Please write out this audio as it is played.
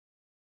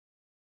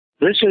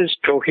This is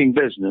Talking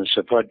Business,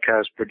 a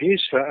podcast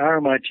produced for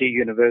RMIT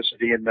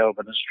University in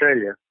Melbourne,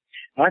 Australia.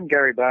 I'm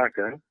Gary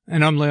Barker.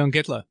 And I'm Leon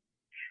Gettler.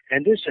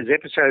 And this is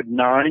episode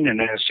 9 in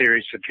our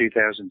series for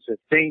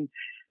 2015.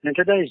 And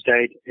today's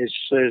date is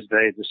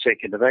Thursday, the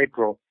 2nd of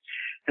April.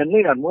 And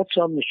Leon, what's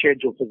on the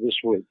schedule for this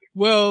week?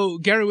 Well,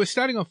 Gary, we're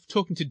starting off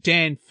talking to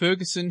Dan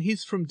Ferguson.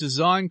 He's from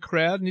Design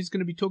Crowd, and he's going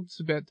to be talking to us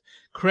about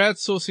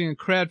crowdsourcing and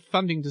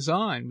crowdfunding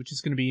design, which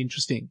is going to be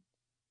interesting.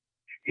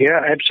 Yeah,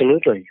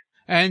 absolutely.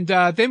 And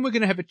then we're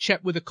going to have a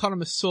chat with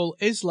economist Saul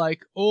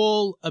Eslake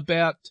all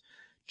about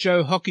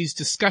Joe Hockey's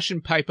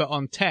discussion paper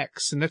on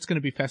tax, and that's going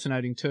to be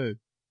fascinating too.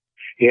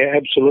 Yeah,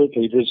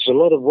 absolutely. There's a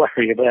lot of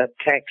worry about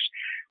tax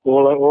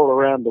all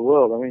around the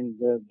world. I mean,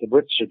 the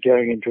Brits are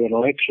going into an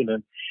election,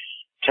 and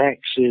tax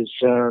is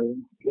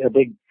a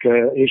big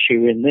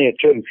issue in there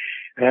too.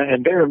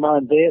 And bear in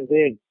mind, their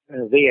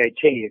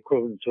VAT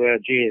equivalent to our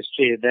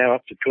GST are now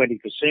up to 20%.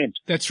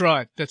 That's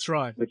right.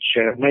 Which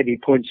maybe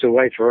points the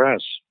way for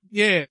us.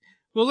 Yeah.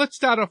 Well, let's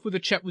start off with a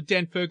chat with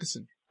Dan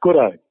Ferguson.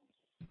 Good-o.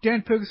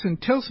 Dan Ferguson,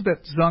 tell us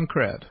about Design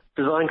Crowd.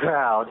 Design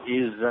Crowd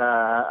is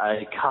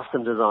a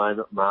custom design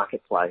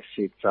marketplace.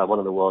 It's one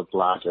of the world's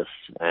largest,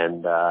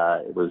 and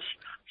it was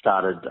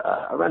started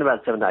around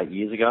about 7 to 8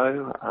 years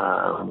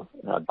ago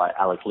by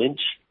Alec Lynch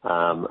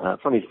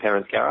from his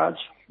parents' garage.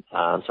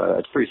 So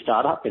it's a free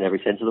startup in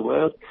every sense of the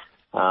word.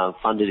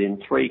 Funded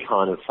in 3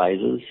 kind of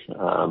phases,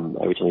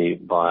 originally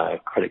by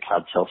credit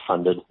card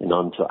self-funded and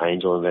on to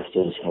angel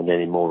investors, and then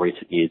in more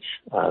recent years,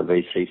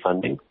 VC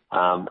funding.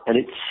 And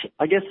it's,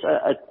 I guess,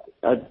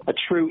 a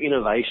true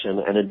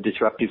innovation and a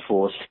disruptive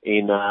force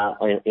in a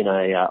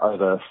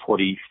over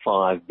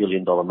 $45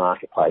 billion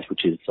marketplace,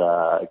 which is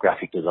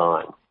graphic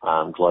design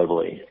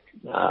globally.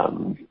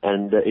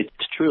 And it's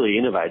truly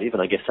innovative,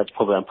 and I guess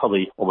I'm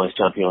probably almost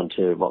jumping on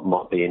to what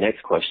might be your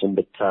next question,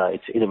 but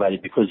it's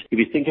innovative because if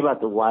you think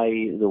about the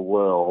way the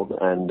world,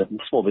 and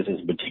small business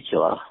in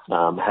particular,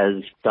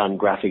 has done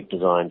graphic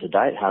design to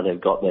date, how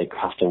they've got their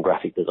custom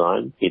graphic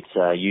design, it's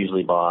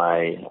usually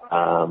by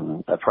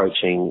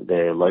approaching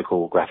their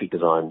local graphic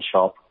design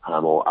shop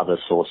or other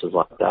sources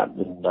like that,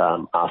 and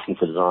asking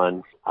for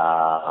design,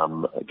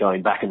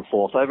 going back and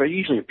forth over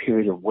usually a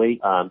period of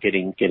weeks,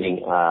 getting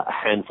a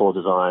handful of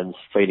designs,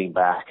 feeding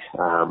back,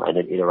 and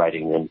then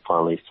iterating and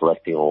finally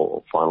selecting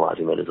or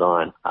finalising the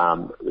design.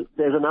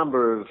 There's a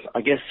number of,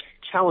 I guess,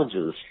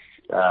 challenges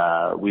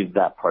with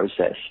that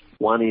process.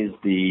 One is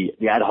the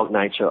ad hoc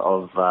nature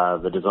of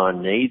the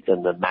design needs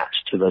and the match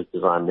to those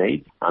design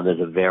needs.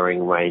 There's a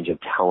varying range of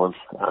talent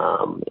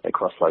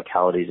across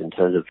localities in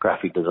terms of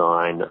graphic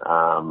design.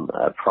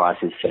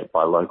 Prices set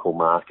by local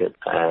market,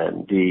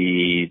 and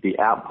the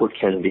output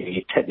can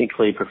be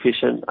technically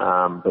proficient,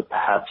 but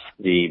perhaps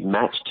the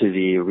match to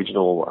the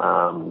original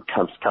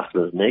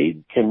customer's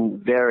need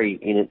can vary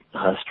in its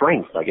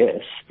strength, I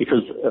guess,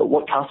 because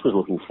what customers are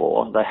looking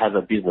for, they have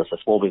a business, a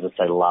small business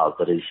they love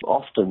that is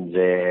often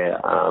their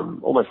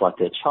almost like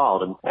their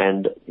child,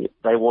 and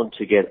they want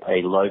to get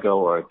a logo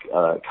or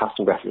a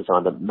custom graphic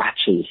design that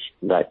matches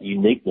that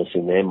uniqueness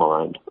in their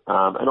mind.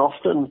 And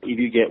often, if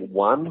you get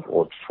 1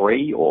 or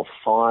 3 or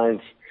 5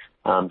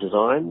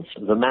 designs,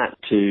 the match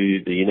to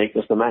the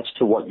uniqueness, the match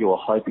to what you're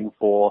hoping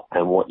for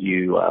and what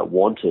you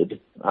wanted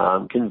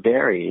can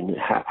vary in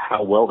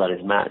how well that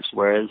is matched,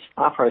 whereas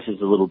our process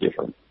is a little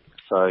different.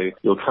 So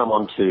you'll come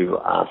onto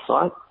our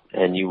site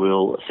and you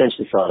will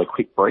essentially fill out a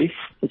quick brief.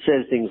 It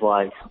says things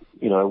like,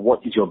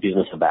 what is your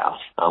business about?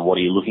 What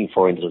are you looking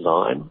for in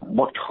design?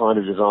 What kind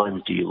of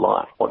designs do you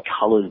like? What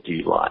colors do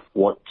you like?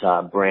 What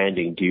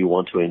branding do you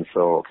want to infer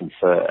or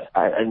confer?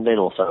 And then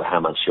also how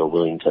much you're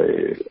willing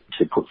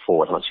to put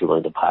forward, how much you're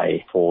willing to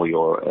pay for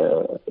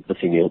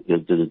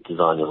the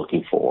design you're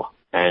looking for.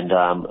 And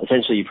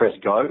essentially you press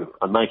go.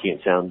 I'm making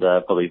it sound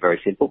probably very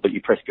simple, but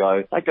you press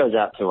go. That goes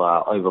out to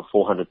over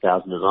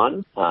 400,000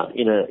 designers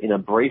in a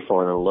brief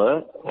or an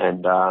alert,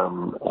 and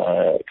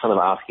kind of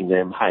asking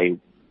them, hey,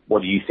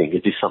 what do you think?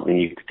 Is this something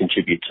you could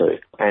contribute to?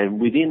 And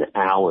within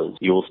hours,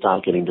 you'll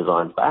start getting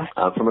designs back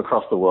from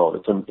across the world.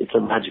 It's a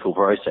magical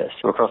process.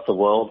 From across the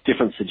world,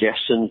 different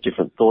suggestions,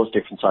 different thoughts,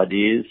 different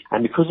ideas.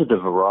 And because of the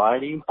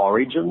variety,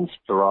 origins,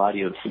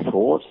 variety of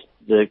thoughts,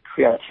 the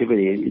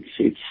creativity,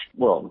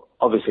 well,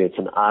 obviously it's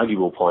an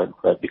arguable point,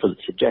 but because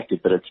it's subjective,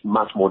 but it's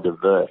much more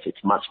diverse.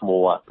 It's much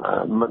more,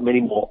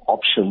 many more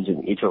options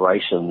and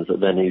iterations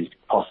than is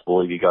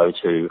possible if you go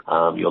to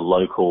your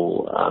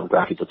local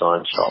graphic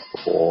design shop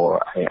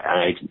or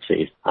an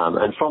agency.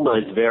 And from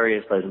those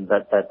various,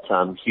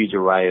 that huge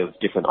array of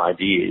different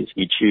ideas,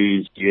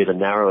 you either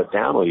narrow it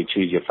down or you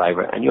choose your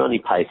favourite, and you only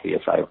pay for your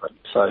favourite.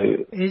 So,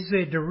 is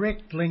there a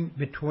direct link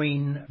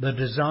between the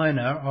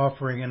designer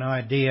offering an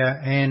idea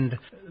and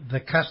the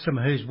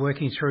customer who's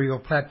working through your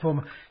platform?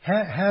 platform.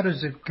 How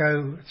does it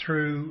go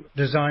through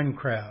Design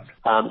Crowd?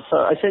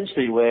 So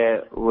essentially,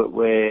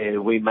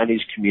 we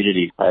manage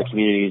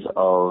communities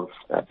of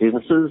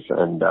businesses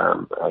and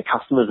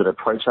customers that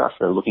approach us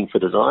and are looking for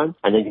design,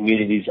 and then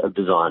communities of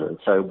designers.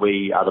 So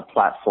we are the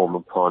platform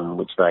upon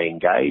which they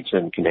engage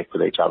and connect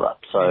with each other.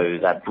 So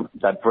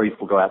that brief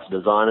will go out to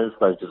designers.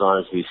 Those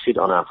designers who sit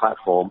on our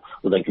platform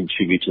will then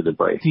contribute to the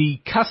brief. The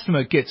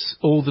customer gets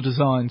all the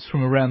designs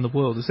from around the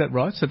world, is that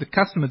right? So the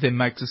customer then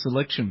makes a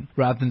selection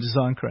rather than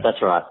Design Crowd?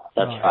 That's right.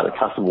 That's right. The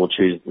customer will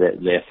choose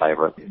their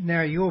favourite.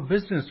 Now, your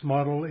business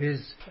model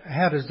is,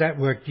 how does that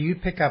work? Do you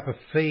pick up a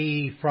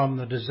fee from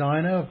the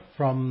designer,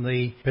 from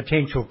the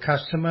potential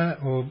customer,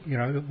 or,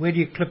 where do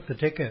you clip the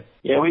ticket?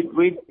 Yeah,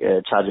 we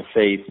charge a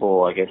fee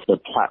for, I guess, the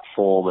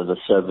platform and the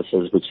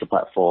services which the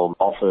platform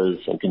offers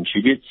and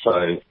contributes. So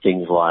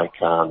things like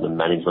the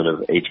management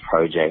of each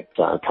project,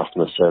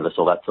 customer service,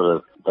 all that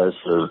those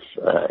sort of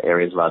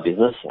areas of our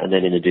business, and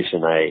then in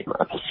addition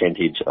a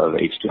percentage of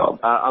each job.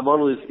 Our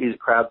model is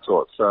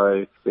crowdsourced,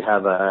 so we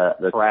have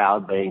the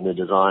crowd being the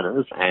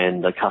designers,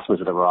 and the customers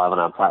that arrive on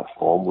our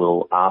platform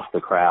will ask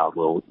the crowd,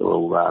 will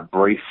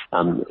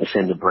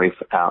send a brief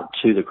out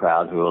to the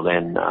crowd, who will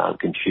then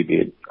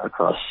contribute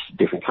across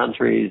different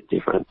countries,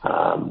 different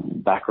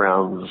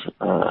backgrounds,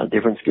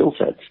 different skill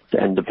sets,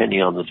 and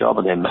depending on the job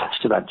and their match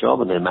to that job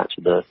and their match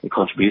to the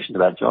contribution to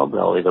that job,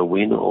 they'll either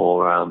win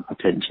or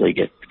potentially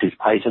get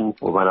participation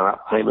or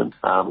runner-up payment,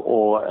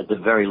 or at the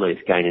very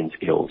least gain in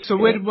skills. So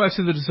where did most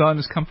of the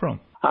designers come from?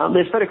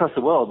 They're spread across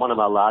the world. One of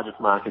our largest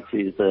markets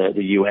is the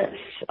US.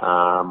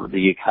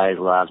 The UK is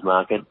a large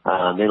market.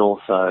 Then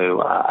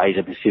also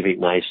Asia-Pacific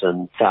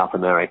nations, South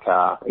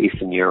America,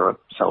 Eastern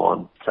Europe, so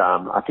on.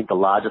 I think the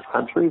largest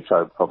country,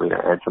 so probably to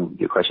answer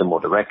your question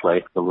more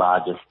directly, the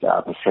largest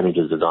percentage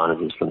of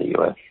designers is from the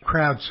US.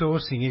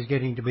 Crowdsourcing is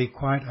getting to be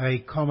quite a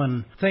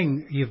common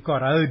thing. You've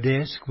got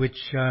Odesk,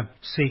 which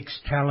seeks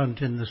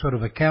talent in the sort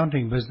of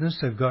accounting business.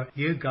 They've got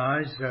you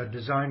guys,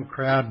 Design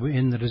Crowd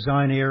in the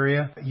design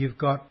area. You've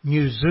got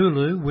New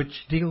Zulu,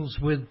 which deals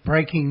with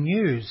breaking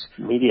news.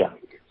 Media,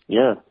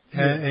 yeah.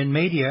 And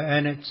media,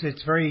 and it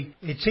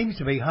seems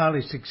to be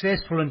highly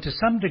successful, and to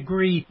some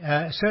degree,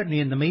 certainly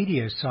in the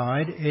media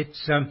side,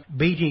 it's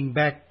beating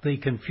back the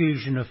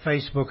confusion of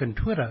Facebook and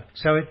Twitter.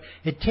 So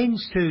it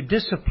tends to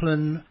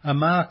discipline a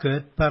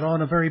market, but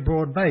on a very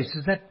broad base.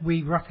 Is that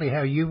roughly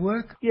how you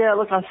work? Yeah,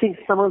 look, I think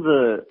some of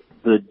the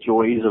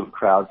joys of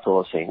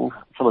crowdsourcing,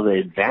 some of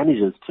the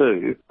advantages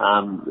too,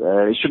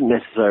 shouldn't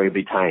necessarily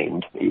be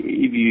tamed.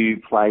 If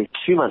you place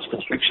too much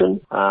constriction,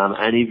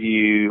 and if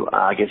you,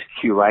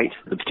 curate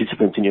the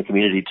participants in your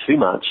community too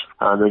much,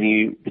 then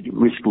you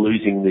risk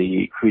losing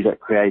the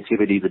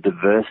creativity, the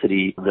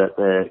diversity,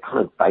 the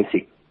kind of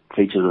basic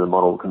features of the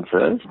model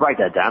confers. To break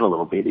that down a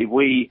little bit,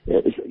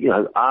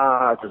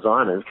 our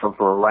designers come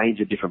from a range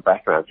of different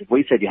backgrounds. If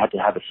we said you had to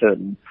have a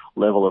certain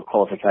level of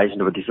qualification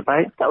to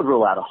participate, that would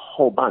rule out a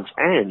whole bunch,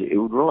 and it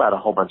would rule out a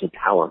whole bunch of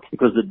talent,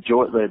 because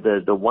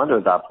the wonder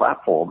of our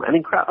platform,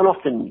 and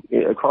often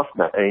across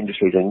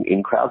industries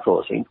in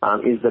crowdsourcing,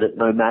 is that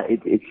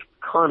it's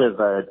kind of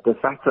a de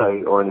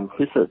facto or an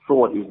implicit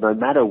thought is no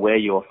matter where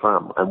you're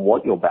from and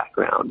what your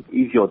background,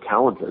 if you're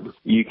talented,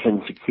 you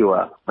can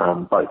secure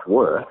both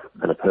work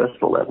at a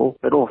personal level,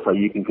 but also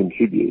you can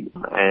contribute,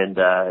 and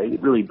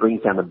it really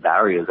brings down the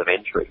barriers of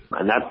entry.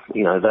 And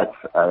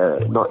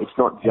it's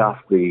not just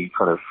the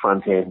kind of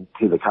front end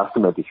to the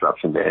customer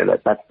disruption there.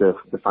 That's the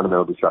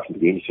fundamental disruption to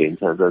the industry in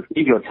terms of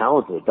if you're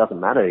talented, it doesn't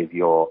matter if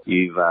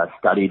you've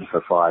studied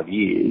for 5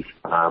 years,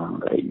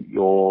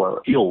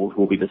 your skills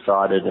will be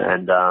decided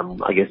and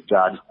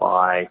judged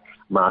by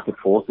market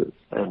forces.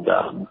 And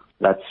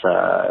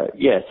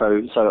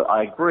so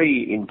I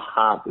agree in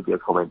part with your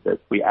comment that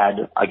we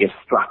add,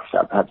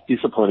 structure. Perhaps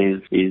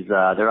discipline is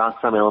there are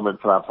some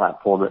elements of our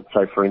platform that,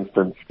 so for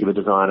instance, if a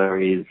designer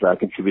is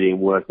contributing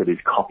work that is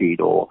copied,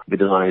 or if a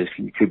designer is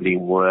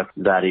contributing work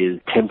that is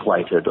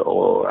templated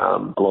or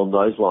along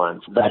those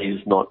lines, that is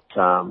not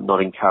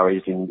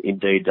encouraged.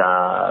 Indeed,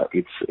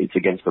 it's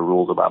against the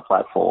rules of our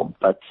platform.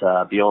 But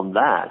beyond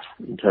that,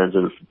 in terms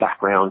of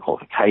background,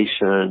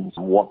 qualifications,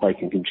 what they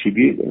can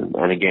contribute,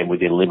 and again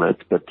within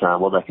limits, but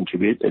what they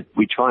contribute,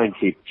 we try and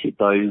keep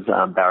those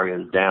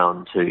barriers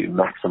down to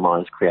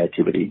maximise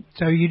creativity.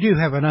 So you do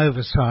have an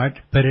oversight,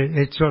 but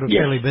it's sort of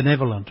fairly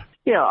benevolent.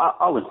 Yeah,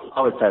 I would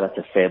say that's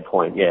a fair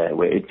point. Yeah,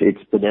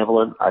 it's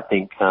benevolent. I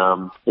think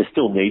there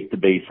still needs to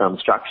be some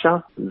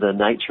structure. The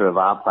nature of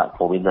our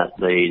platform, in that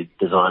the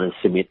designers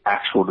submit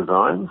actual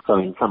designs. So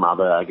in some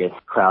other,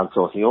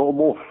 crowdsourcing or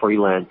more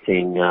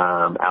freelancing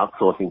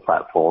outsourcing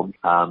platforms,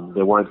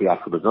 there won't be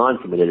actual design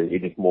submitted.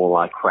 It is more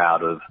like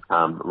crowd of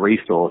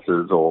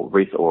resources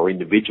or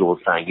individuals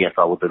saying, yes,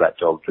 I will do that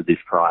job for this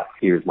price.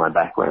 Here is my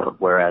background.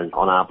 Whereas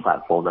on our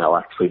platform, they'll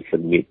actually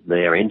submit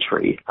their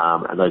entry,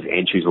 and those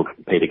entries will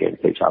compete against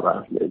each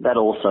other. That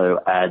also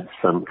adds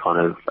some kind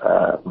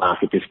of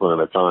market discipline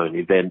of its own.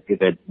 If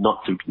they're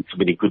not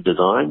submitting good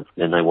design,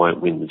 then they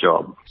won't win the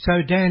job.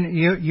 So Dan,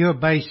 you're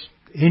based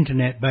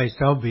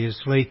internet-based,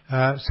 obviously,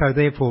 so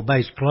therefore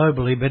based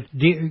globally. But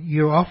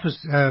your office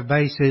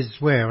base is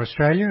where?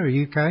 Australia or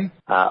UK?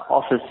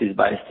 Office is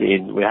based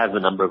we have a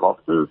number of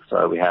offices.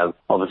 So we have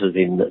offices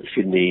in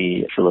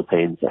Sydney,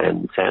 Philippines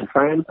and San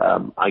Fran.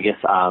 I guess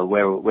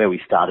where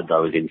we started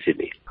though is in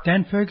Sydney.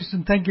 Dan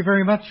Ferguson, thank you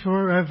very much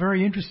for a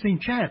very interesting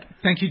chat.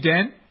 Thank you,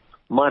 Dan.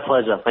 My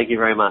pleasure. Thank you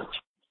very much.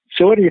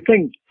 So what do you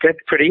think? That's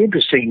pretty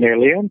interesting there,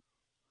 Leon.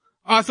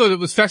 I thought it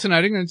was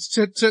fascinating, and it's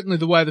certainly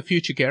the way of the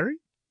future, Gary.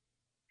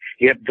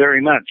 Yep,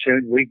 very much.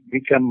 We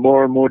become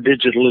more and more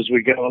digital as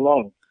we go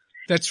along.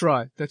 That's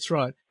right. That's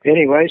right.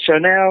 Anyway, so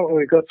now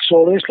we've got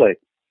Saul Eslake.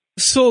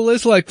 Saul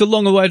Eslake, the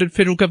long-awaited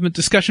federal government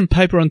discussion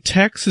paper on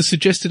tax, has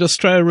suggested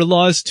Australia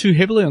relies too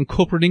heavily on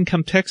corporate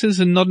income taxes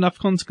and not enough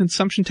on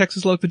consumption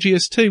taxes like the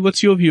GST.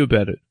 What's your view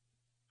about it?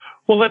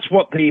 Well, that's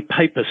what the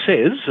paper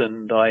says,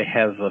 and I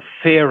have a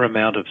fair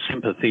amount of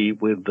sympathy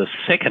with the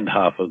second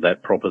half of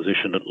that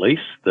proposition, at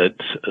least, that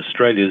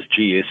Australia's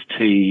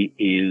GST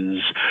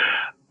is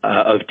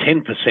of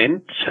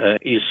 10%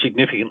 is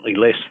significantly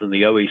less than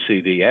the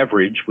OECD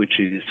average, which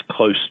is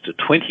close to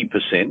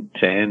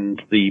 20%,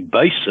 and the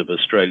base of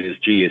Australia's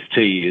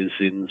GST is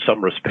in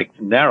some respects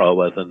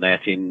narrower than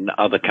that in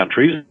other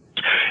countries.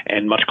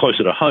 And much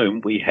closer to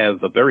home, we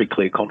have a very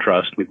clear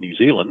contrast with New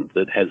Zealand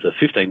that has a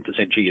 15%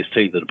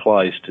 GST that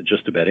applies to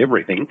just about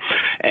everything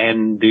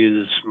and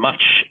is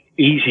much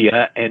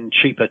easier and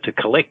cheaper to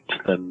collect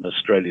than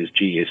Australia's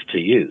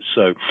GST is.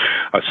 So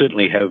I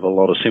certainly have a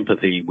lot of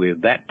sympathy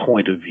with that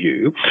point of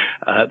view.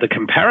 The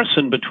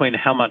comparison between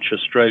how much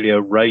Australia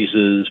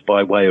raises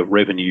by way of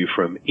revenue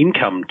from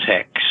income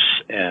tax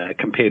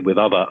compared with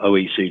other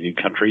OECD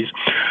countries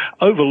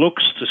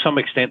overlooks to some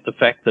extent the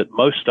fact that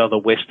most other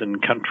Western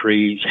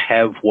countries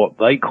have what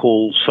they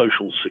call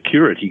social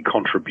security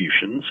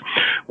contributions,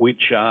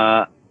 which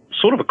are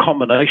sort of a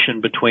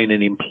combination between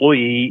an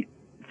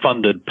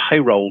employee-funded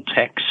payroll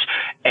tax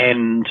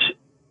and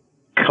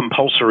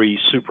compulsory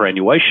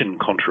superannuation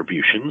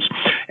contributions,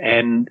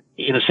 and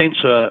in a sense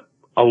a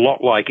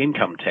lot like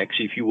income tax.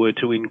 If you were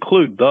to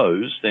include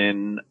those,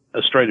 then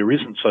Australia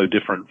isn't so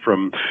different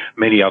from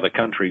many other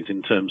countries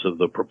in terms of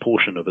the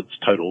proportion of its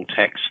total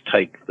tax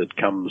take that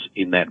comes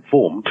in that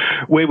form.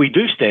 Where we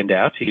do stand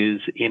out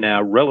is in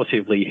our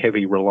relatively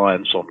heavy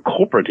reliance on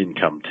corporate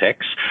income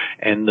tax,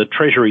 and the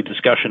Treasury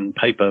discussion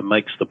paper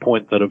makes the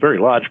point that a very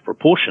large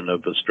proportion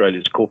of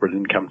Australia's corporate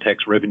income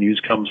tax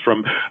revenues comes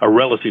from a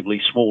relatively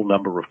small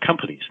number of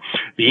companies.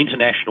 The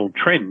international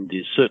trend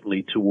is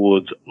certainly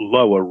towards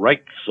lower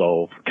rates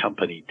of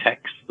company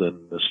tax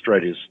than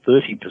Australia's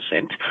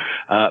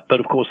 30%. But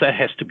of course that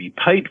has to be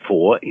paid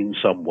for in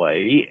some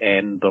way,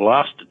 and the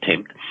last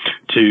attempt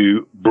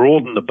to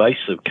broaden the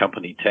base of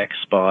company tax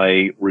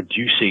by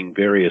reducing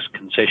various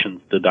concessions,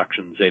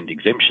 deductions and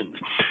exemptions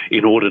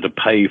in order to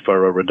pay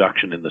for a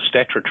reduction in the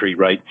statutory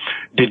rate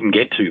didn't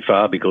get too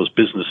far because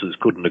businesses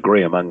couldn't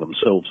agree among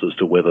themselves as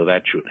to whether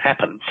that should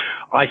happen.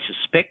 I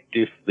suspect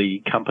if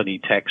the company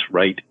tax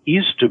rate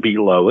is to be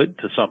lowered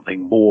to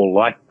something more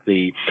like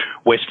the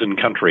Western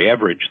country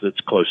average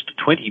that's close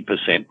to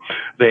 20%,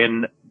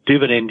 then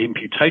dividend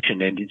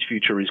imputation and its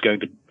future is going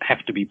to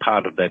have to be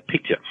part of that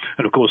picture.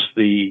 And of course,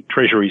 the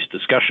Treasury's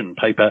discussion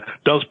paper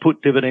does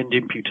put dividend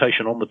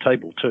imputation on the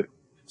table too.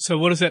 So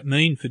what does that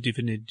mean for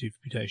dividend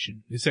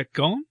imputation? Is that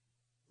gone?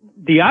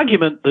 The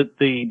argument that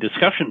the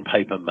discussion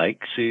paper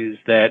makes is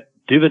that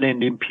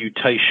dividend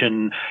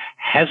imputation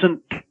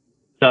hasn't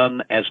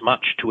done as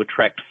much to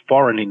attract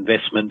foreign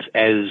investment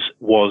as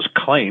was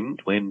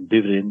claimed when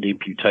dividend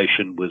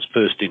imputation was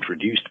first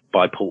introduced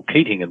by Paul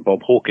Keating and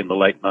Bob Hawke in the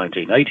late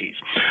 1980s.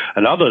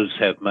 And others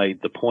have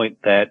made the point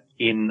that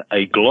in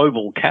a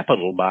global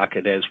capital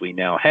market as we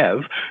now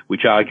have,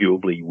 which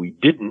arguably we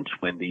didn't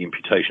when the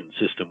imputation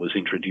system was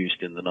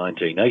introduced in the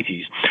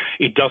 1980s,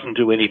 it doesn't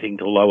do anything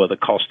to lower the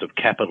cost of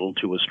capital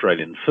to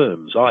Australian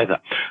firms either.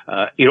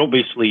 It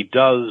obviously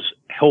does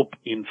help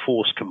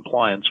enforce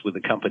compliance with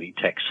the company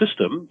tax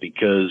system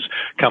because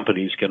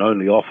companies can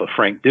only offer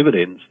franked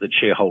dividends that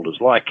shareholders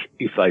like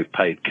if they've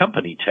paid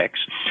company tax.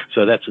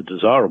 So that's a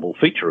desirable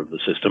feature of the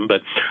system.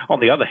 But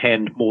on the other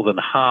hand, more than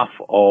half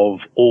of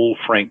all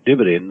franked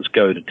dividends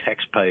go to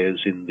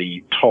taxpayers in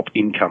the top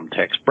income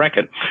tax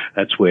bracket.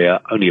 That's where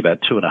only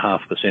about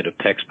 2.5% of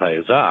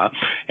taxpayers are.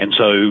 And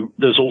so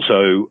there's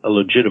also a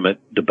legitimate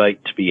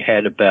debate to be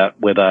had about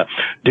whether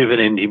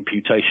dividend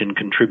imputation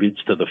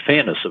contributes to the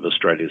fairness of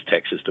Australia's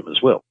tax system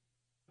as well.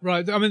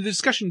 Right. I mean, the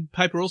discussion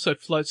paper also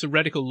floats a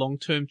radical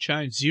long-term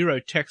change, zero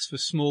tax for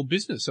small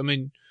business. I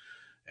mean,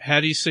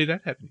 how do you see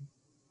that happening?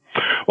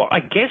 Well,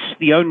 I guess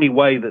the only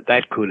way that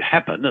that could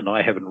happen, and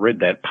I haven't read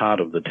that part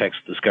of the tax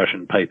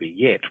discussion paper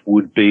yet,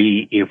 would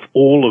be if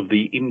all of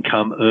the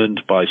income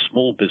earned by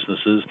small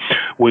businesses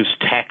was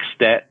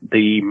taxed at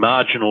the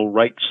marginal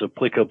rates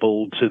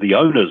applicable to the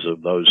owners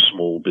of those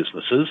small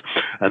businesses.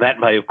 And that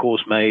may, of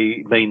course,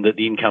 mean that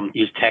the income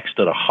is taxed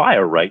at a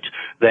higher rate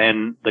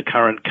than the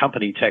current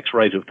company tax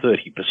rate of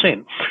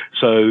 30%.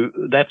 So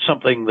that's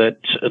something that,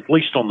 at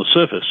least on the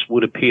surface,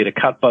 would appear to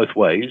cut both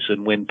ways.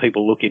 And when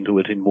people look into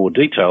it in more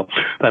detail,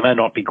 they may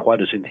not be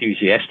quite as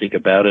enthusiastic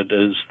about it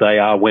as they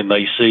are when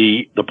they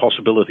see the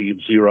possibility of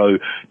zero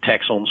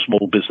tax on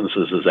small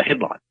businesses as a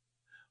headline.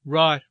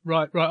 Right.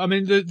 I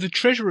mean, the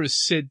Treasurer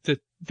said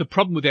that the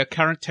problem with our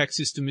current tax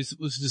system is it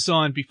was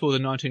designed before the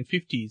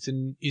 1950s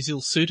and is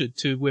ill-suited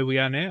to where we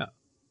are now.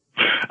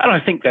 And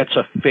I think that's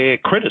a fair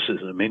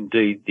criticism.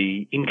 Indeed,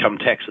 the Income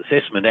Tax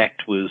Assessment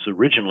Act was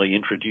originally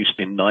introduced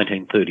in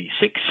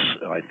 1936,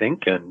 I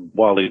think, and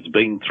while it's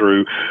been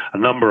through a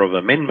number of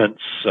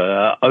amendments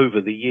over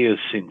the years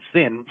since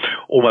then,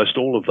 almost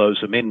all of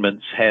those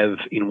amendments have,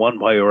 in one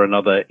way or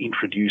another,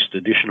 introduced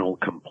additional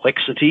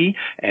complexity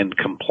and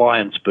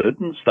compliance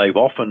burdens. They've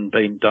often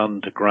been done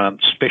to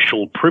grant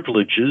special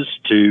privileges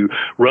to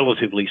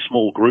relatively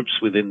small groups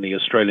within the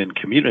Australian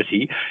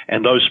community,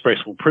 and those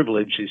special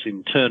privileges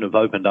in turn have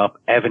opened up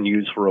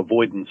avenues for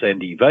avoidance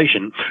and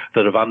evasion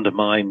that have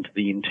undermined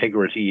the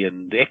integrity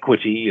and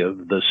equity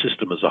of the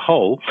system as a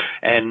whole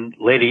and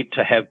led it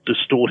to have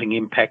distorting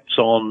impacts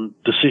on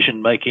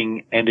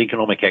decision-making and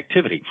economic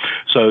activity.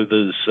 So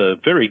there's a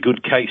very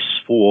good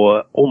case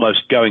for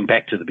almost going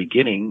back to the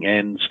beginning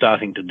and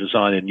starting to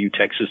design a new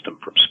tax system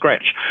from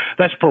scratch.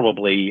 That's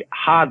probably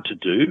hard to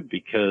do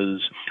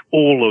because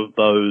all of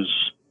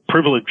those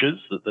privileges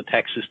that the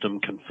tax system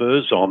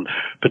confers on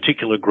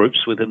particular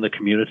groups within the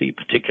community,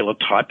 particular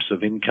types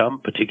of income,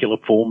 particular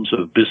forms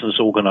of business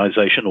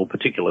organisation or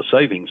particular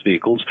savings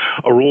vehicles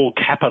are all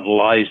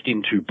capitalised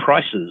into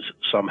prices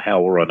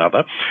somehow or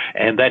another.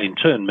 And that in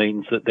turn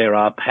means that there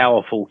are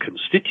powerful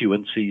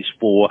constituencies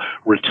for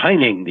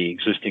retaining the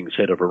existing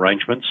set of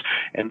arrangements,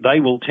 and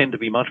they will tend to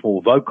be much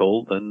more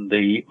vocal than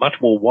the much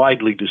more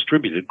widely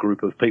distributed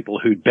group of people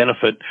who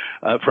benefit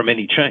from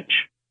any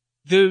change.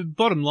 The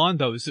bottom line,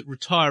 though, is that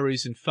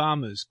retirees and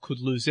farmers could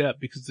lose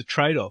out because the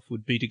trade-off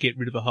would be to get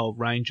rid of a whole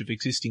range of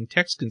existing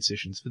tax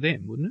concessions for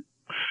them, wouldn't it?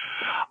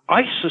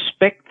 I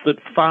suspect that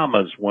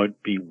farmers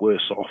won't be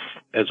worse off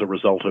as a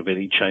result of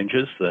any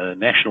changes. The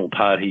National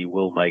Party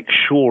will make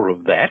sure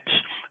of that.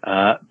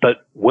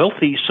 But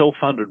wealthy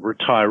self-funded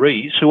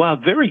retirees who are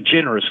very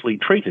generously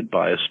treated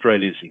by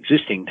Australia's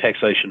existing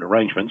taxation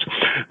arrangements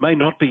may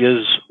not be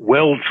as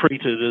well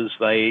treated as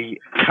they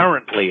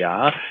currently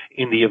are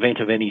in the event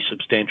of any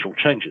substantial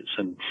changes.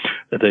 And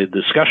the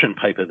discussion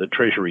paper that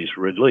Treasury's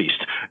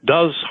released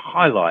does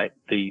highlight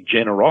the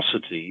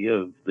generosity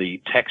of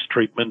the tax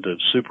treatment of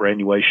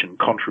superannuation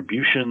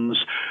contributions,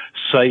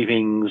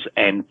 savings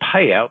and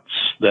payouts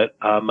that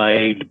are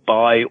made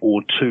by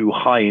or to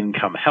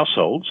high-income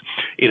households.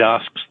 It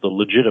asks the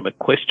legitimate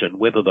question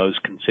whether those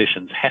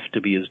concessions have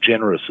to be as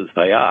generous as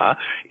they are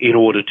in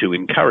order to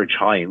encourage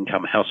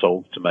high-income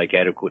households to make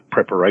adequate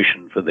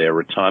preparation for their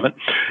retirement.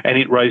 And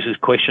it raises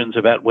questions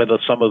about whether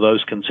some of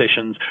those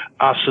concessions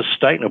are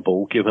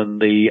sustainable given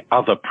the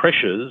other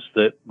pressures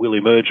that will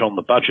emerge on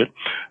the budget,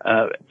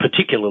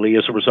 particularly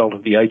as a result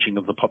of the ageing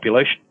of the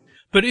population.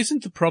 But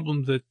isn't the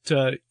problem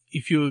that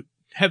if you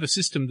have a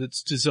system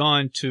that's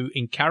designed to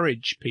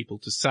encourage people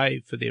to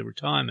save for their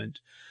retirement,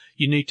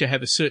 you need to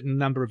have a certain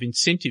number of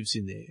incentives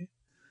in there?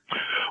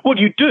 Well,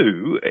 you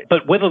do,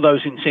 but whether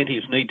those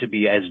incentives need to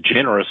be as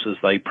generous as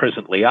they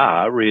presently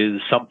are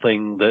is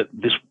something that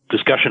this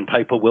discussion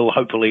paper will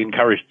hopefully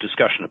encourage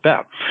discussion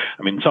about.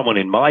 I mean, someone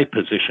in my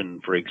position,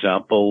 for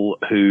example,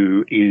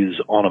 who is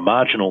on a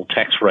marginal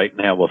tax rate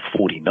now of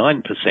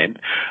 49%,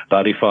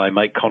 but if I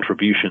make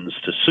contributions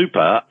to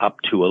super up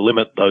to a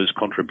limit, those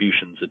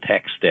contributions are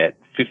taxed at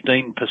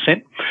 15%.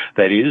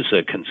 That is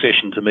a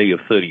concession to me of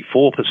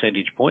 34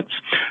 percentage points.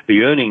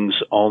 The earnings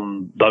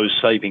on those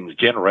savings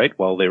generate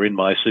while they're in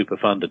my super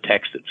fund are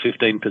taxed at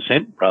 15%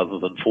 rather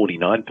than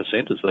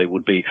 49% as they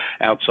would be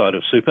outside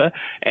of super.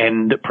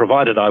 And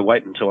provided I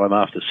wait until I'm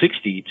after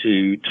 60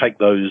 to take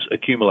those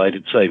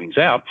accumulated savings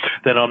out,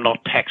 then I'm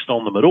not taxed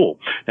on them at all.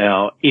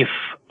 Now, if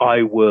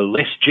I were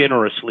less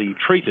generously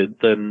treated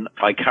than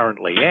I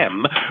currently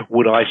am,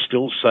 would I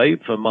still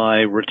save for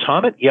my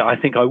retirement? Yeah, I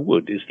think I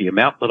would. Is the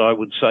amount that I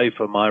would save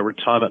for my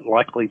retirement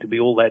likely to be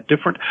all that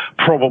different?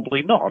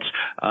 Probably not.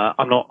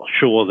 I'm not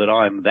sure that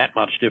I'm that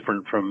much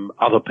different from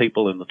other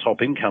people in the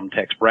top income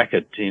tax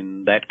bracket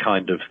in that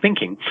kind of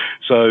thinking.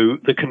 So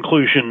the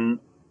conclusion,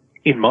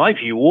 in my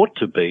view, ought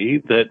to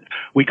be that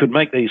we could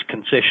make these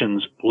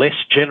concessions less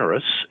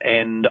generous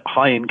and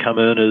high-income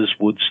earners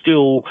would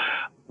still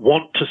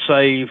want to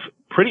save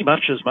pretty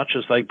much as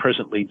they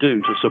presently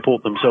do to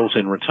support themselves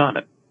in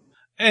retirement.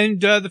 And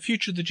the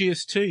future of the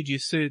GST, do you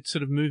see it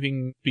sort of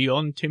moving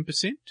beyond 10%?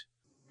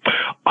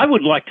 I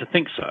would like to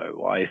think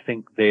so. I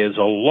think there's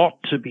a lot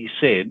to be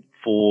said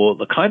for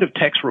the kind of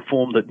tax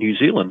reform that New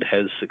Zealand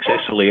has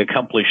successfully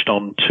accomplished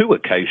on 2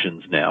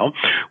 occasions now,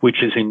 which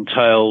has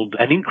entailed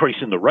an increase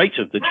in the rate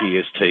of the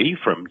GST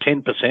from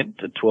 10%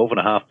 to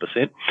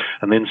 12.5%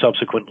 and then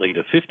subsequently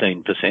to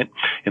 15%.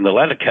 In the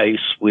latter case,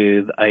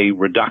 with a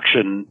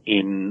reduction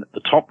in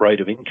the top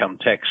rate of income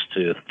tax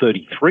to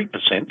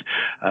 33%,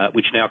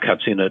 which now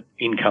cuts in at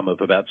income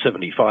of about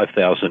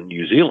 75,000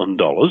 New Zealand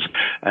dollars.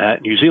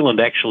 New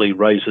Zealand actually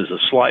raises a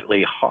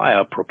slightly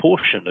higher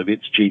proportion of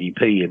its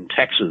GDP in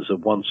taxes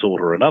of one sort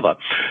or another,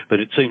 but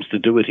it seems to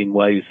do it in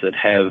ways that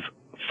have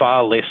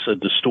far less a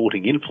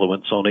distorting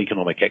influence on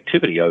economic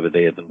activity over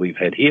there than we've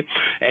had here.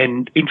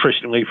 And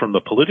interestingly, from the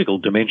political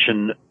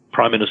dimension,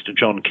 Prime Minister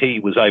John Key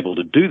was able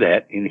to do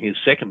that in his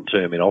second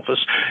term in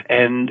office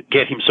and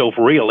get himself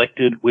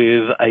re-elected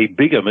with a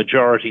bigger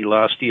majority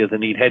last year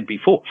than he'd had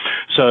before.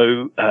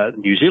 So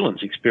New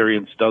Zealand's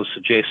experience does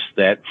suggest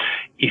that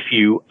if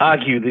you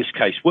argue this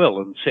case well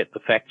and set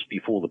the facts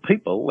before the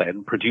people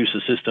and produce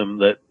a system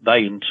that they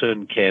in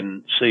turn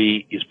can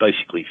see is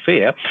basically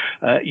fair,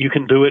 you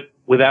can do it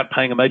without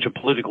paying a major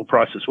political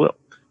price as well.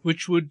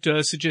 Which would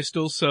suggest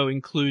also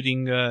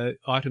including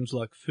items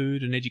like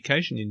food and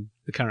education in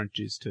the current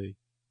GST.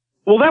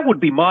 Well, that would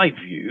be my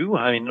view.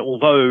 I mean,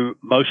 although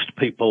most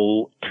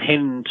people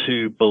tend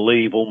to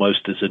believe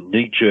almost as a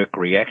knee-jerk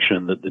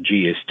reaction that the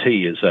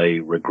GST is a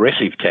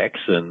regressive tax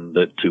and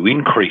that to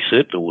increase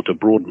it or to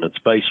broaden its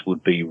base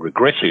would be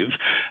regressive,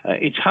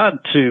 it's hard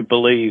to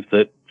believe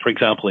that, for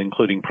example,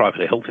 including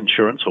private health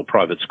insurance or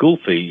private school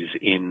fees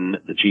in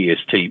the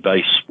GST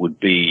base would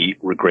be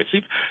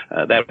regressive.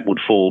 That would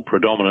fall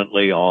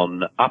predominantly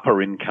on upper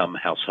income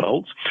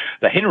households.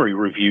 The Henry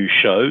Review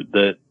showed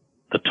that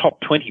the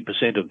top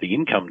 20% of the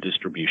income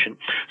distribution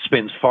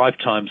spends 5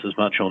 times as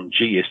much on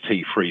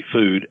GST-free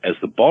food as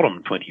the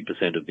bottom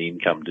 20% of the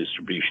income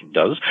distribution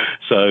does.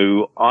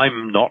 So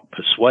I'm not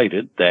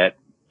persuaded that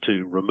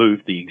to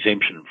remove the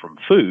exemption from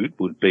food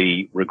would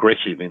be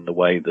regressive in the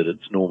way that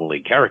it's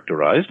normally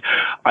characterized.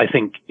 I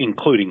think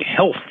including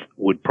health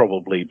would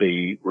probably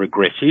be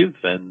regressive,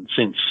 and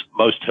since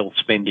most health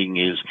spending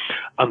is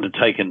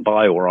undertaken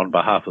by or on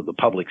behalf of the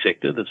public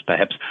sector, there's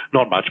perhaps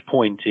not much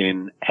point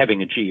in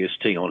having a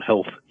GST on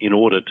health in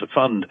order to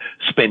fund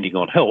spending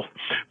on health.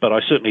 But I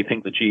certainly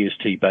think the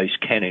GST base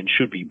can and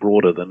should be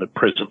broader than it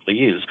presently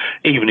is,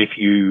 even if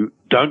you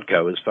don't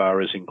go as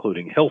far as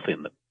including health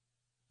in them.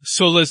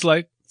 Saul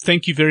Leslake,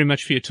 thank you very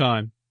much for your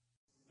time.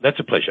 That's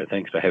a pleasure.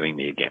 Thanks for having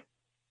me again.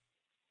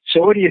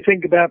 So what do you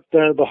think about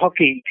the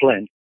hockey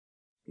plan?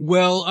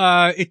 Well,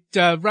 it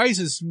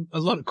raises a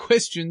lot of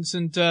questions,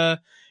 and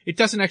it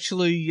doesn't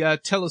actually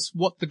tell us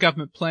what the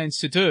government plans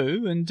to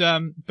do, and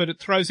but it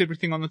throws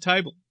everything on the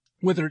table.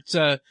 Whether it's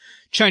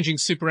changing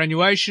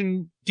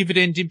superannuation,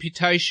 dividend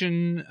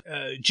imputation,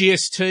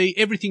 GST,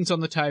 everything's on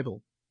the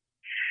table.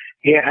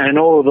 Yeah, and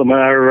all of them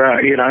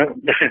are,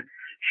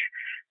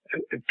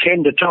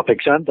 tender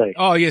topics, aren't they?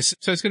 Oh, yes.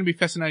 So it's going to be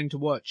fascinating to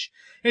watch.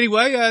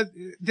 Anyway,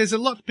 there's a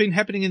lot been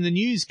happening in the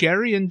news,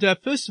 Gary. And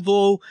first of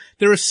all,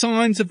 there are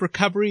signs of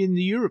recovery in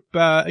Europe.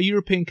 A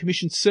European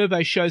Commission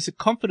survey shows that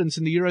confidence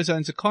in the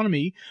Eurozone's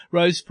economy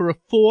rose for a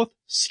 4th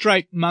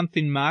straight month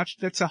in March.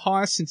 That's the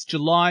highest since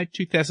July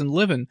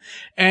 2011.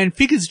 And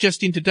figures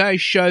just in today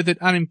show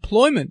that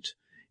unemployment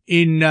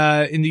in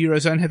the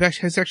Eurozone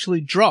has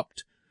actually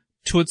dropped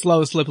to its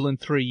lowest level in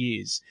 3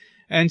 years.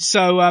 And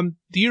so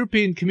the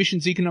European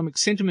Commission's economic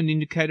sentiment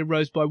indicator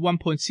rose by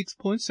 1.6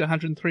 points to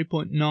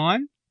 103.9.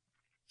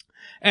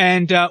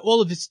 And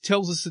all of this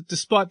tells us that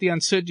despite the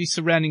uncertainty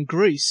surrounding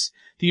Greece,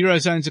 the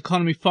Eurozone's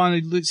economy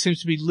finally seems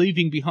to be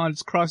leaving behind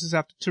its crisis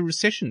after 2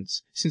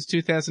 recessions since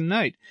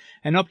 2008.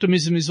 And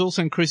optimism is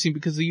also increasing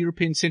because of the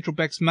European Central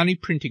Bank's money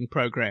printing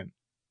program.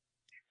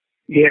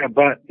 Yeah,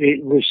 but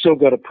we've still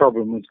got a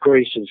problem with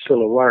Greece. It's still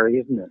a worry,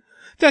 isn't it?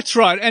 That's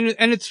right.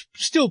 And it's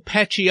still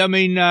patchy. I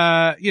mean,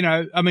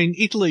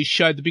 Italy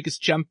showed the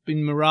biggest jump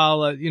in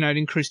morale. It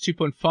increased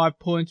 2.5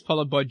 points,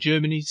 followed by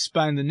Germany,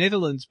 Spain, the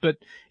Netherlands. But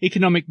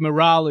economic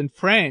morale in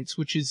France,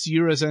 which is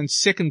Eurozone's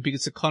second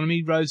biggest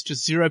economy, rose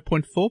just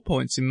 0.4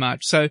 points in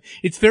March. So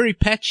it's very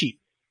patchy.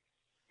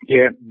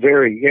 Yeah,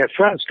 very. Yeah,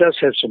 France does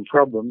have some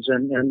problems,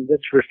 and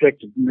that's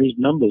reflected in these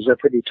numbers. They're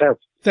pretty tough.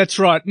 That's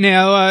right.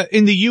 Now,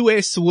 in the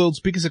US, the world's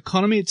biggest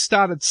economy, it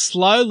started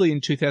slowly in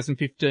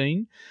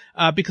 2015.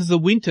 Because of the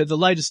winter, the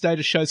latest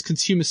data shows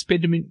consumer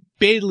spending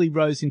barely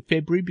rose in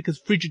February because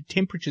frigid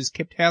temperatures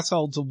kept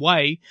households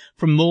away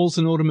from malls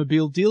and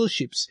automobile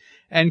dealerships.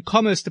 And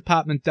Commerce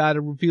Department data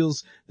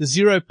reveals the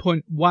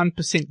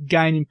 0.1%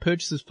 gain in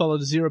purchases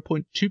followed a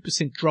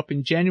 0.2% drop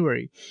in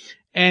January.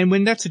 And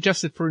when that's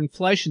adjusted for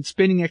inflation,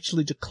 spending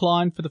actually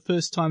declined for the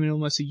first time in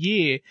almost a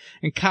year.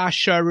 And car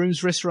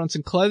showrooms, restaurants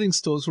and clothing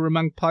stores were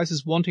among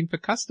places wanting for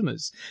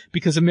customers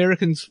because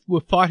Americans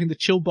were fighting the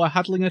chill by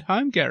huddling at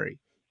home, Gary.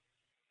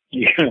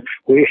 Yeah,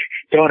 we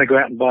don't want to go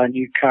out and buy a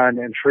new car and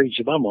then freeze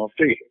your bum off,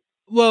 do you?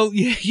 Well,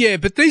 yeah,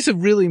 but these are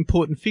really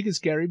important figures,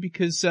 Gary,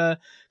 because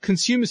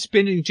consumer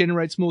spending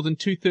generates more than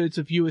 2/3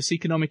 of US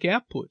economic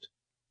output.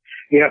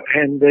 Yeah,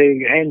 and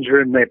the hands are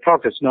in their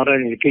pockets not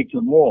only to keep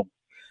them warm.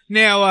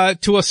 Now,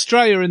 to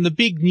Australia, and the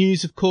big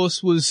news, of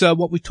course, was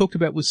what we talked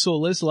about with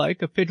Saul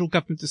Leslake, a federal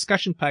government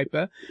discussion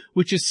paper,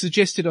 which has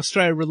suggested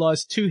Australia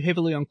relies too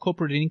heavily on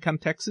corporate income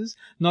taxes,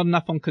 not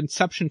enough on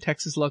consumption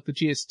taxes like the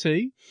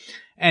GST.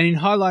 And in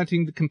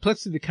highlighting the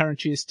complexity of the current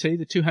GST,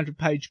 the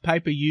 200-page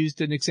paper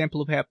used an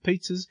example of how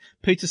pizzas,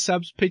 pizza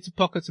subs, pizza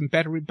pockets and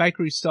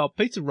bakery-style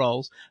pizza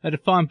rolls are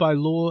defined by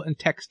law and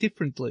taxed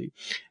differently.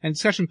 And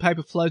discussion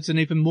paper floats an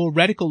even more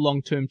radical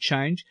long-term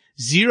change,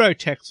 zero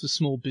tax for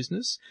small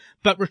business,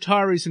 but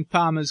retirees and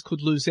farmers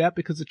could lose out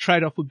because the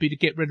trade-off would be to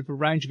get rid of a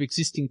range of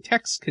existing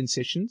tax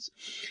concessions.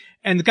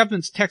 And the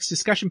government's tax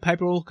discussion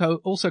paper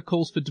also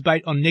calls for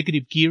debate on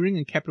negative gearing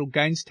and capital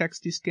gains tax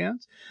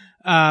discounts,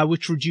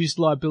 which reduce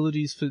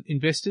liabilities for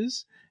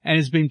investors and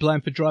has been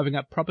blamed for driving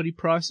up property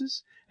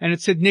prices. And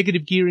it said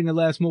negative gearing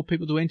allows more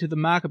people to enter the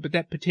market, but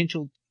that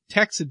potential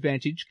tax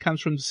advantage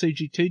comes from the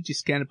CGT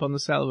discount upon the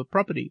sale of a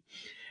property.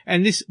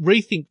 And this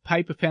Rethink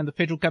paper found the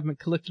federal government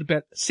collected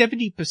about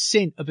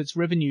 70% of its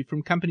revenue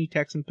from company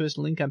tax and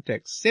personal income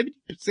tax.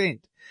 70%.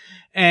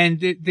 And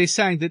they're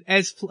saying that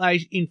as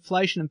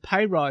inflation and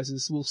pay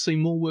rises will see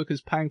more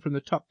workers paying from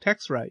the top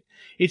tax rate.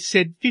 It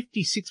said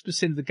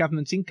 56% of the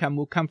government's income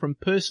will come from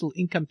personal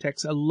income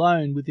tax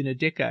alone within a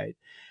decade.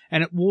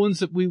 And it warns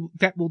that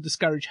that will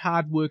discourage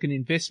hard work and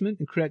investment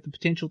and create the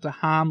potential to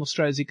harm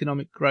Australia's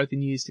economic growth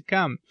in years to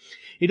come.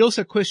 It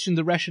also questioned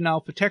the rationale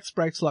for tax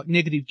breaks like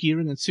negative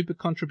gearing and super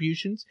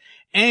contributions.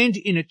 And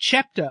in a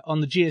chapter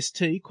on the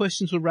GST,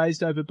 questions were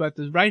raised over both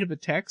the rate of a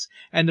tax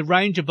and the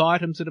range of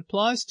items it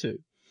applies to.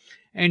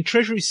 And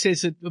Treasury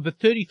says that of the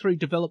 33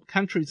 developed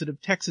countries that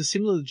have taxes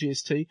similar to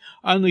GST,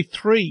 only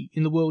 3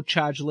 in the world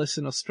charge less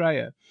than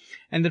Australia.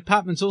 And the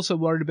department's also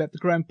worried about the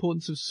growing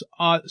importance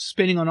of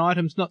spending on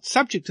items not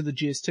subject to the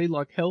GST,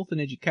 like health and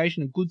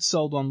education and goods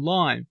sold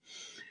online.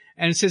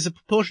 And it says the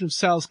proportion of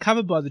sales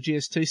covered by the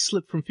GST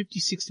slipped from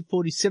 56 to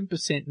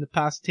 47% in the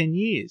past 10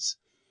 years.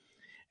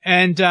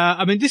 And,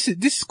 this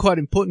is quite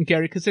important,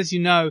 Gary, because as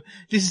you know,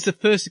 this is the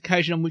first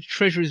occasion on which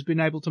Treasury has been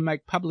able to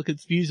make public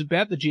its views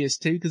about the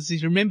GST, because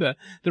as you remember,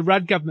 the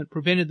Rudd government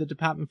prevented the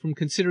department from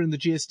considering the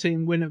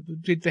GST when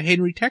it did the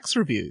Henry tax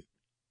review.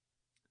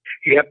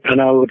 Yep,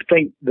 and I would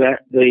think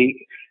that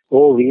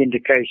all the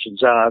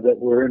indications are that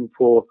we're in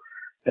for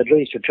at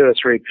least a 2 or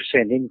 3%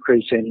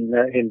 increase in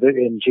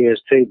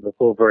GST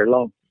before very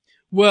long.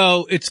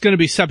 Well, it's going to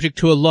be subject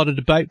to a lot of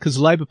debate because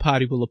the Labor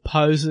Party will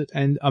oppose it.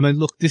 And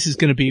look, this is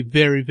going to be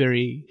very,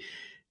 very,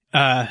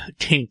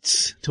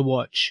 tense to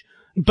watch.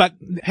 But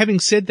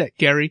having said that,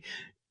 Gary,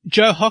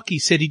 Joe Hockey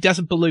said he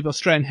doesn't believe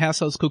Australian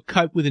households could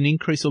cope with an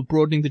increase or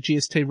broadening the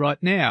GST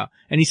right now.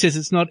 And he says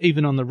it's not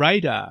even on the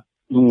radar.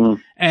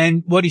 Mm.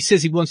 And what he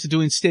says he wants to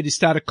do instead is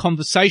start a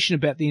conversation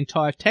about the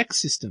entire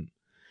tax system.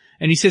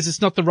 And he says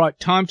it's not the right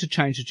time to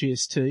change the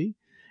GST.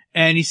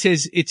 And he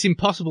says it's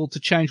impossible to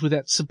change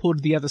without support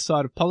of the other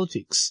side of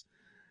politics.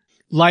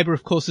 Labor,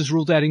 of course, has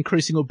ruled out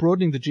increasing or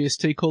broadening the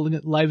GST, calling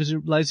it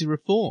lazy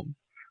reform.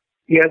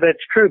 Yeah, that's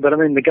true. But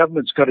the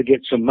government's got to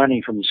get some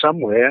money from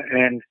somewhere.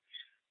 And,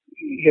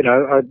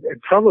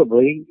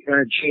 probably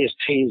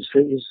GST is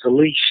the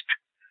least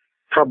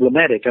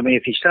problematic.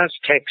 If he starts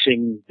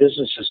taxing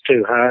businesses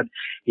too hard,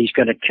 he's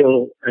going to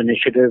kill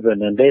initiative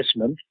and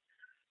investment.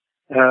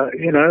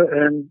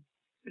 And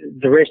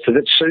the rest of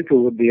it, super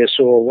would be a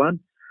sore one.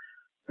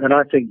 And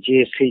I think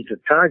GST is the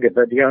target,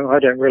 but I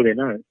don't really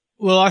know.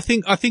 Well, I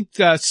think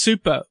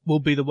super will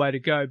be the way to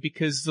go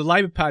because the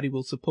Labor Party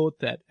will support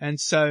that, and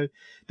so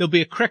there'll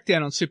be a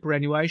crackdown on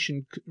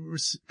superannuation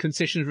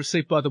concessions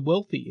received by the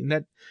wealthy, and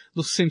that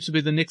seems to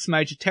be the next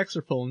major tax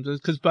reform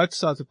because both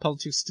sides of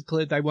politics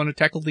declared they want to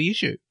tackle the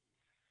issue.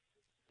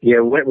 Yeah,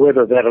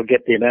 whether that'll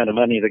get the amount of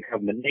money the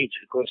government needs,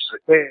 of course, is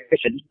a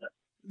question, isn't it?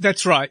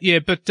 That's right, yeah,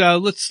 but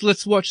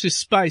let's watch this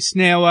space.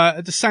 Now,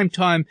 at the same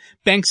time,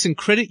 banks and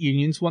credit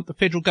unions want the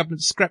federal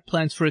government to scrap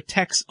plans for a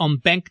tax on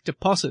bank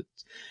deposits.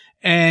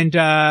 And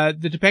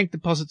the bank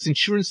deposits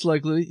insurance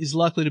is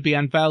likely to be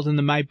unveiled in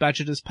the May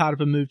budget as part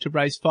of a move to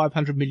raise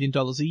 $500 million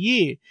a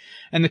year.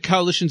 And the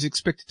coalition is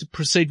expected to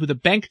proceed with a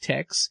bank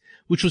tax,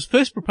 which was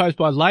first proposed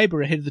by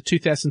Labor ahead of the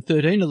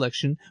 2013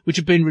 election, which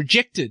had been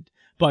rejected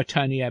by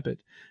Tony Abbott.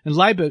 And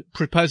Labor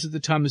proposed at the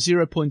time a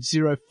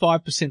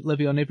 0.05%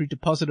 levy on every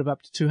deposit of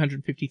up to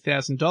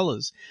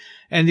 $250,000.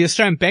 And the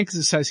Australian Bankers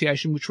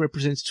Association, which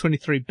represents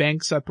 23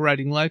 banks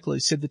operating locally,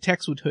 said the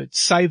tax would hurt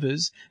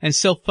savers and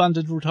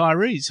self-funded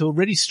retirees who are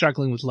already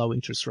struggling with low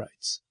interest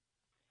rates.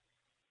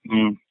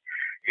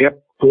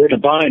 Yep, we're in a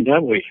bind,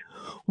 aren't we?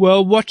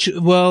 Well,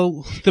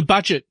 the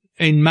budget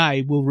in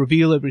May will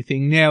reveal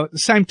everything. Now, at the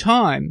same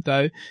time,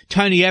 though,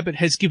 Tony Abbott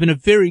has given a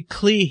very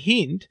clear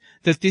hint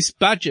that this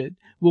budget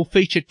will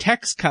feature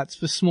tax cuts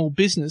for small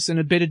business and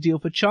a better deal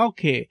for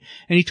childcare.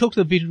 And he talked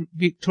to the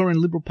Victorian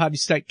Liberal Party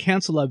State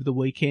Council over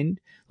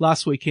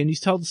last weekend.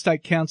 He's told the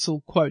State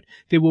Council, quote,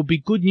 there will be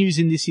good news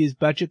in this year's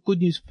budget, good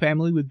news for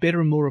family with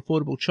better and more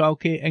affordable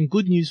childcare, and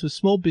good news for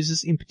small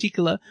business in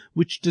particular,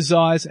 which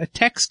desires a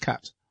tax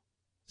cut.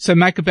 So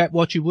make of that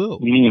what you will.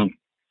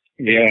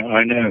 Yeah,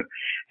 I know.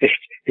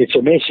 it's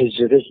a message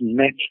that isn't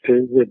matched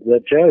with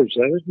Joe's,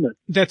 though, isn't it?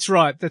 That's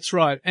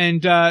right.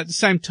 And at the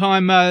same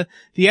time,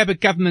 the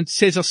Abbott government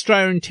says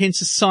Australia intends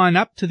to sign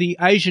up to the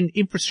Asian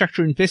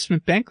Infrastructure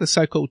Investment Bank, the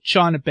so-called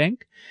China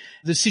Bank.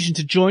 The decision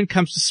to join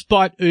comes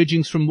despite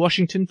urgings from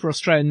Washington for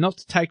Australia not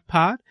to take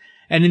part.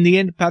 And in the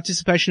end,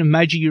 participation of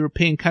major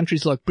European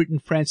countries like Britain,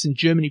 France and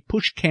Germany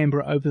pushed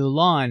Canberra over the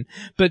line.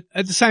 But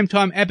at the same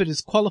time, Abbott has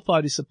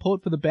qualified his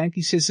support for the bank.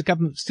 He says the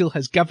government still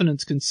has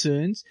governance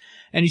concerns.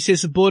 And he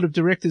says the board of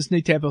directors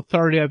need to have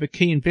authority over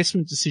key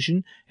investment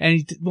decision. And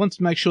he wants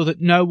to make sure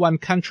that no one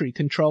country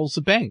controls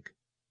the bank.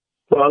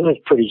 Well, that's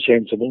pretty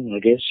sensible, I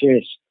guess,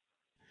 yes.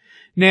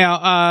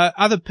 Now,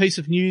 other piece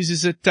of news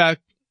is that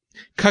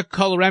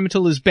Coca-Cola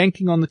Amatil is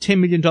banking on the $10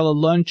 million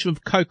launch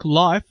of Coke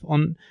Life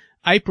on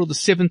April the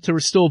 7th to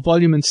restore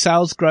volume and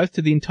sales growth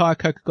to the entire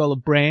Coca-Cola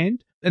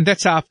brand. And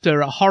that's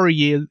after a horror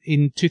year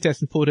in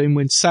 2014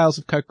 when sales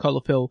of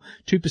Coca-Cola fell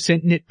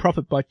 2%, net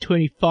profit by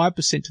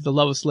 25% to the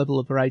lowest level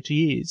of 8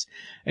 years.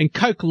 And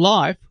Coke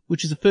Life,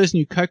 which is the first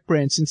new Coke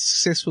brand since the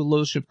successful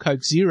launch of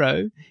Coke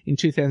Zero in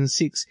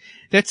 2006,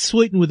 that's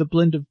sweetened with a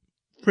blend of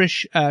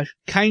fresh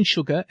cane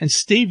sugar and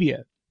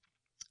stevia,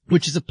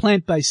 which is a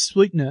plant-based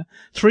sweetener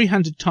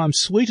 300 times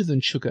sweeter than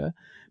sugar,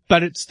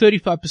 but it's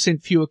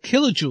 35% fewer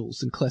kilojoules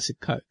than classic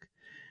Coke.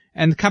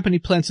 And the company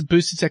plans to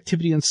boost its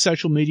activity on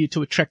social media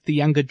to attract the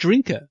younger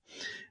drinker.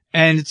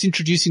 And it's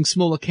introducing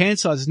smaller can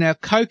sizes. Now,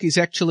 Coke is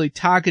actually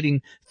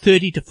targeting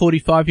 30 to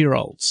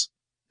 45-year-olds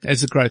as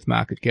the growth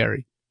market,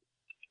 Gary.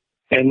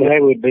 And they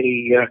would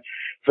be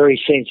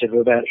very sensitive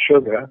about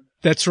sugar.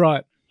 That's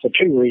right. For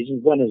two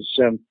reasons. One is,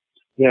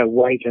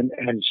 weight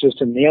and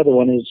system. The other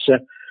one is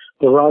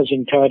the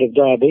rising tide of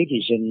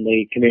diabetes in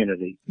the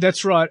community.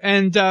 That's right.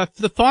 And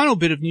the final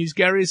bit of news,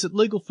 Gary, is that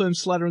legal firm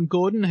Slater and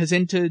Gordon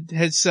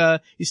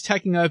is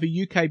taking over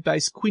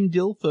UK-based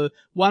Quindil for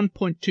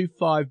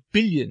 $1.25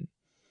 billion.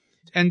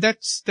 And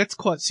that's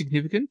quite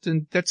significant.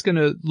 And that's going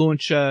to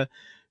launch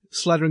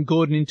Slater and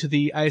Gordon into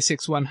the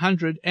ASX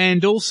 100.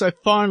 And also,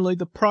 finally,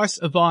 the price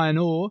of iron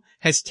ore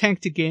has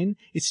tanked again.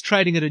 It's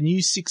trading at a new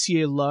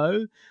 6-year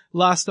low.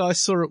 Last I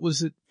saw it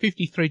was at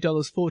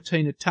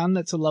 $53.14 a tonne.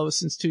 That's the lowest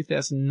since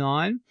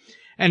 2009.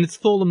 And it's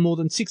fallen more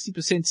than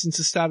 60% since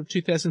the start of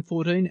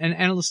 2014. And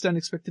analysts don't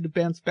expect it to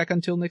bounce back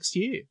until next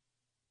year.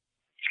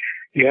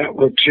 Yeah,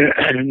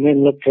 and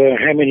then look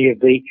how many of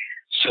the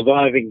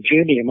surviving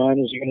junior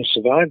miners are going to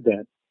survive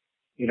that.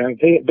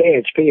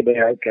 BHP will be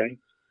okay.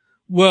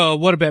 Well,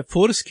 what about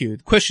Fortescue?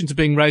 The questions are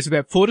being raised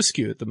about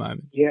Fortescue at the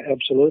moment. Yeah,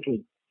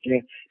 absolutely. Yeah,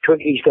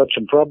 Twicky's got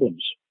some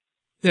problems.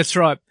 That's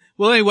right.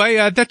 Well,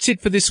 anyway, that's it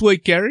for this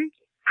week, Gary.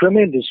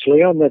 Tremendous,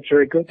 Leon. That's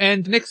very good.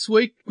 And next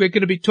week, we're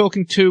going to be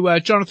talking to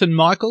Jonathan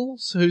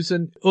Michaels, who's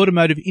an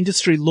automotive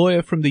industry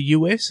lawyer from the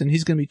US, and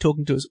he's going to be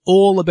talking to us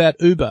all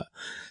about Uber.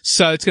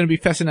 So it's going to be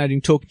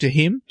fascinating talking to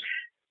him.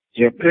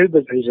 Yeah, Uber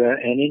is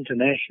an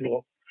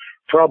international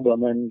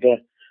problem, and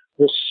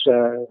this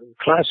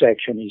class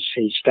action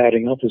he's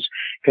starting off is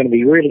going to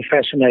be really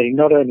fascinating,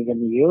 not only in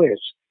the US,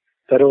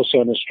 but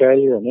also in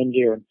Australia and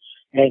India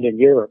and in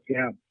Europe,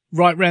 yeah.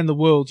 Right round the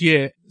world,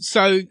 yeah.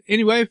 So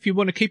anyway, if you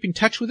want to keep in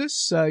touch with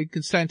us, you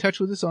can stay in touch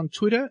with us on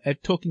Twitter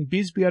at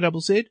TalkingBiz,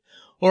 BIZZ,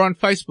 or on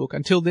Facebook.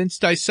 Until then,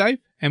 stay safe,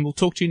 and we'll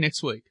talk to you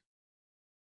next week.